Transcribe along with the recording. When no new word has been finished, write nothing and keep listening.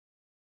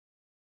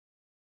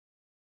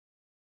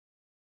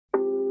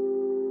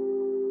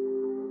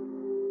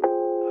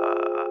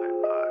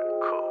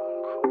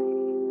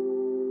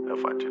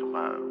fight you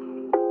tomorrow.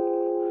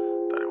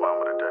 31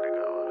 with a dirty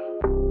gun.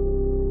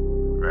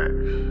 Rex.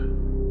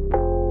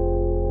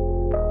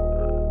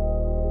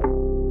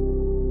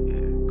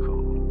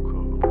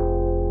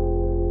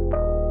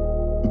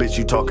 Bitch,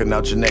 you talking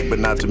out your neck, but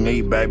not to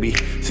me, baby.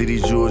 See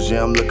these jewels,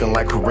 yeah, I'm looking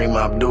like Kareem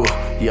Abdul.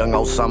 Young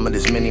Osama,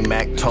 this mini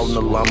Mac, told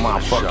the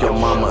llama, fuck your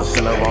mama.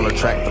 Send her on the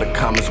track for the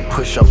comments and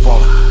push up on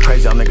her.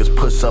 Crazy how niggas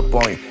push up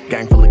on you.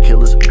 Gang full of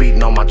killers,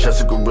 beating on my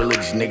chest of gorilla.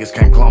 These niggas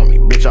can't clone me.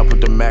 Bitch, I put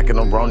the Mac in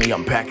a Roni.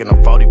 I'm packing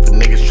a 40 for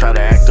niggas try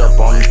to act up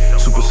on me.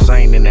 Super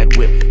sane in that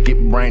whip, get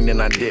brain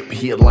then I dip.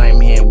 He a lame,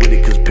 he ain't with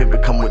it, cause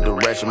Pippin come with the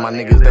rest of my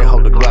niggas. They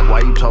hold the Glock, why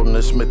you toting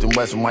the Smith &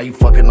 Wesson? Why you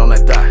fucking on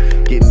that thigh?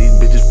 Getting these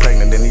bitches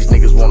pregnant, then these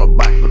niggas want a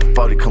box, but the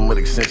 40 come with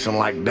extension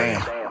like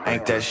damn.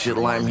 Ain't that shit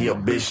lame, he a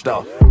bitch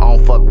though. I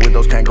don't fuck with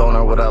those, can't go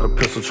nowhere without a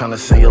pistol. Tryna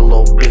see a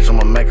little bitch,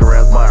 I'ma make her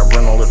ass buy a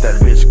rental. If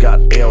that bitch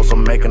got L's,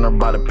 I'm making her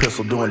buy the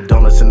pistol. Doing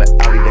donuts in the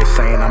alley, they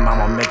saying I'm out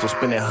my mental.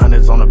 Spending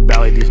hundreds on the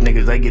valley, these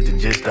niggas, they get the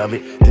gist of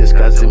it.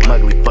 Disgusting,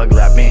 ugly, fugly,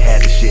 I been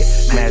had the shit.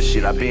 Smash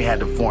shit, I been had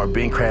the form,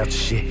 been crafted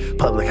shit.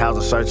 Public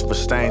housing searching for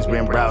stains,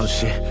 been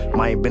browsing shit.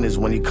 My ain't business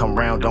when you come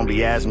round, don't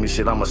be asking me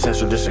shit. I'm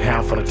essential, just a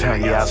hound for the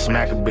town, yeah, I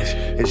smack a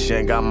bitch. This shit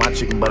ain't got my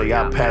chicken, buddy,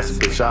 I pass a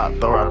bitch. I'll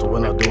throw her out the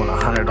window, doing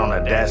 100 on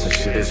that dash and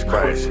shit, it's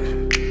crazy.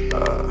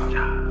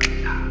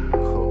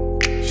 Cool.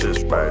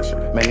 Shit's crazy.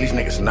 Man, these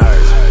niggas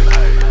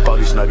nerds.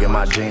 40 snug in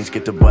my jeans,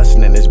 get to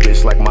bustin' in this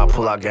bitch like my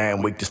pull-out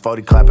game weak. This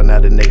 40 clapping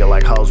at a nigga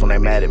like hoes when they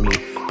mad at me.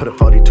 Put a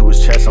 40 to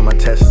his chest, I'ma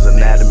test his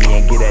anatomy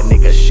and get that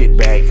nigga shit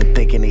bag for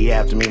thinking he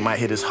after me. Might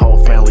hit his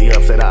whole family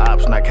up, say the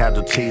ops not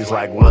casualties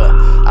like what?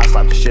 I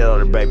slap the shit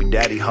out of baby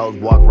daddy, hoes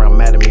walk around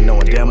mad at me,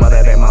 knowing damn well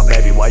that ain't my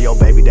baby. Why your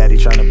baby daddy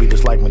tryna be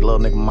just like me, little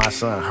nigga, my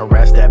son?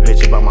 Harass that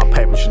bitch about my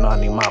paper, she know I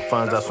need my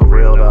funds, that's for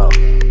real though.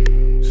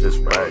 Shit's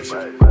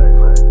crazy.